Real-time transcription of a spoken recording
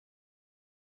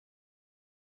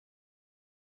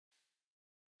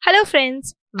Hello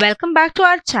friends, welcome back to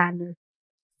our channel.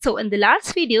 So in the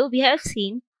last video we have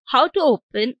seen how to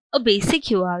open a basic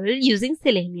URL using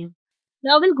Selenium.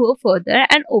 Now we'll go further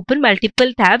and open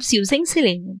multiple tabs using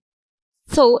Selenium.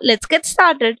 So let's get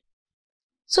started.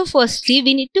 So firstly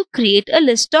we need to create a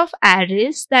list of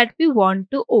arrays that we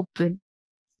want to open.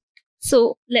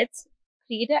 So let's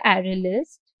create an array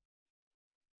list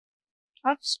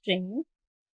of string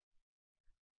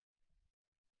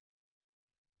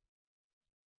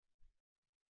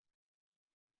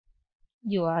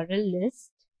URL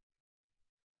list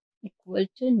equal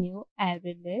to new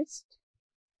array list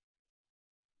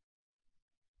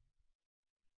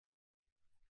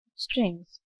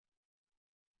strings.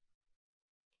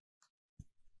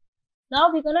 Now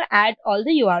we're going to add all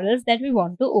the URLs that we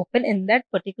want to open in that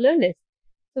particular list.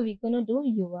 So we're going to do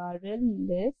URL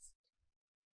list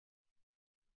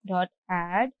dot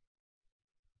add,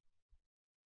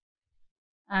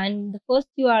 and the first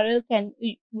URL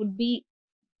would be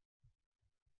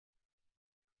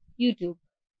YouTube.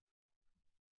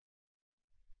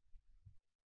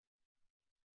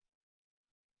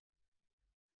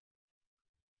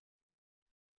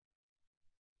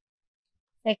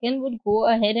 Second would go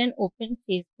ahead and open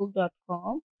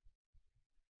facebook.com.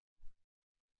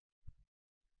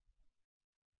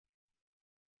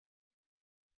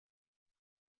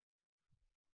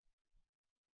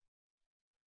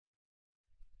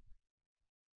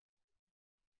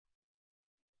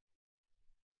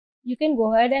 You can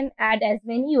go ahead and add as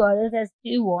many URLs as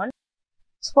you want.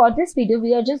 So for this video,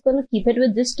 we are just going to keep it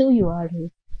with just 2 URLs.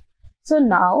 So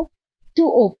now,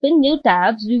 to open new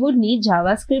tabs, we would need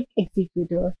JavaScript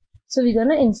executor. So we're going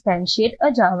to instantiate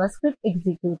a JavaScript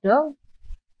executor.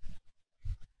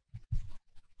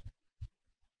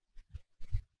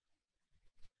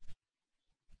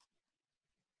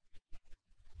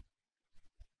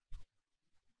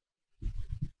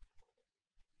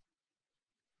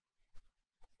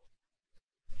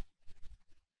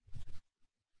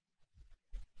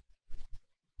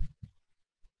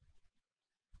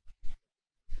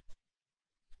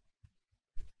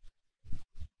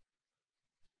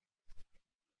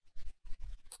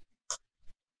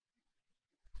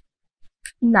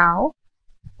 Now,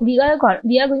 we are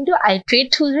going to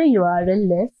iterate through the URL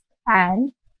list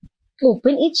and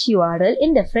open each URL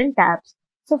in different tabs.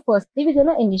 So firstly, we're going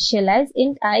to initialize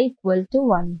int I equal to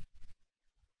 1.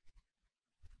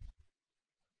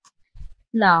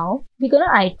 Now, we're going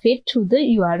to iterate through the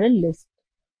URL list.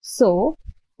 So,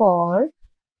 for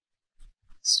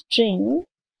string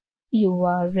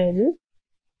URL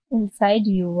inside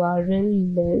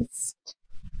URL list,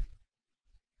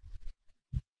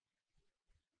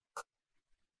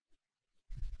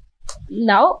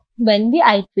 now when we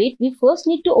iterate, we first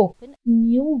need to open a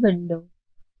new window.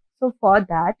 So for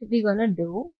that, we're going to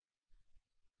do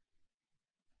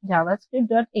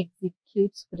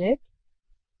javascript.execute script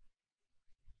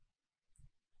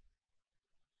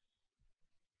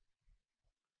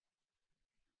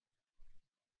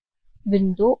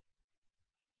window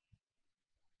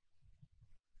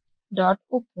dot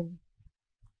open.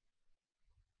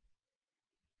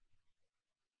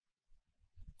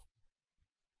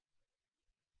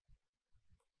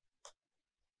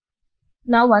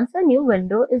 Now once a new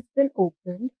window is been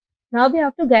opened, now we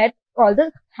have to get all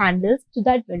the handles to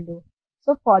that window.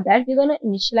 So for that, we're going to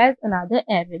initialize another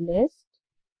array list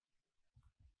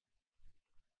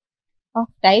of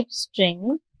type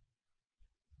string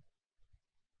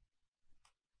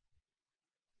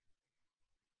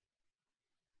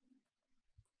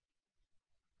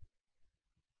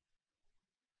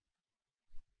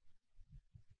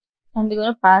and we're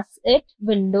going to pass it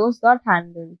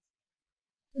windows.handles.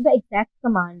 So the exact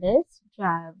command is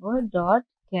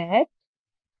driver.get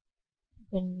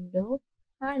window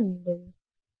handle.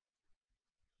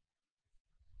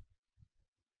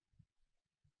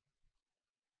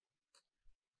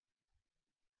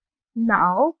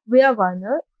 Now we are going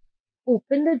to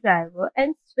open the driver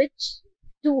and switch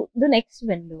to the next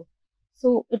window.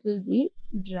 So it will be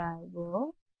driver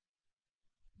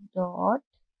dot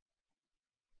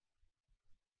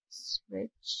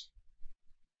switch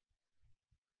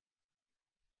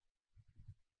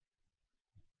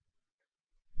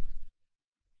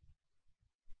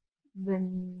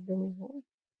window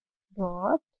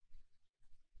dot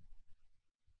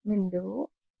window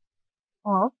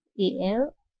of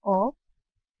al of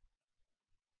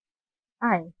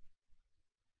I.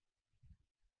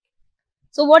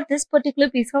 So what this particular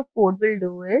piece of code will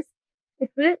do is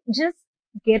it will just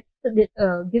give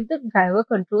the driver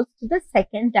controls to the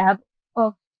second tab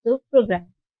of the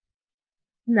program.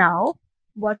 Now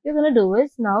what we're gonna do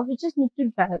is now we just need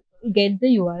to get the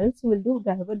URL. So we'll do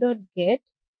driver.get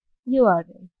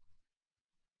URL.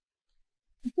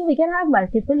 So we can have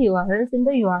multiple URLs in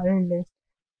the URL list.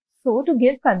 So to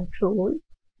give control,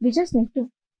 we just need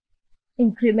to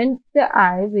increment the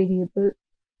I variable.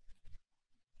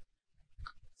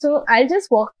 So I'll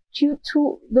just walk you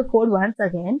through the code once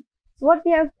again. So what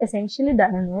we have essentially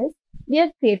done is we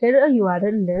have created a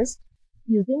URL list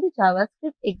using the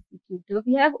JavaScript executor.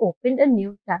 We have opened a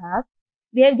new tab.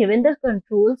 We have given the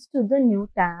controls to the new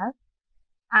tab,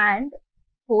 and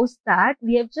post that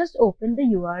we have just opened the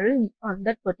URL on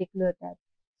that particular tab.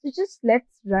 So just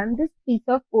let's run this piece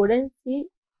of code and see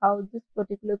how this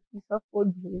particular piece of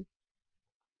code behaves.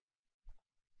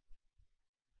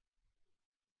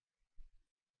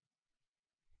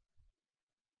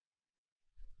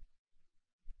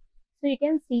 So you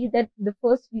can see that the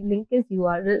first link is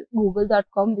URL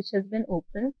google.com, which has been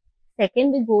opened.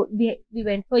 Second, we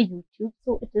went for YouTube,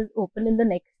 so it is open in the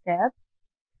next tab.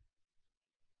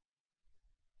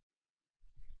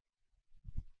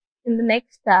 In the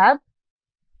next tab,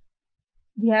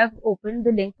 we have opened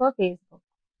the link for Facebook.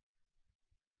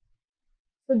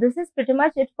 So this is pretty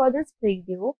much it for this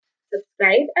video.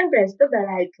 Subscribe and press the bell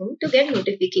icon to get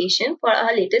notification for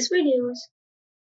our latest videos.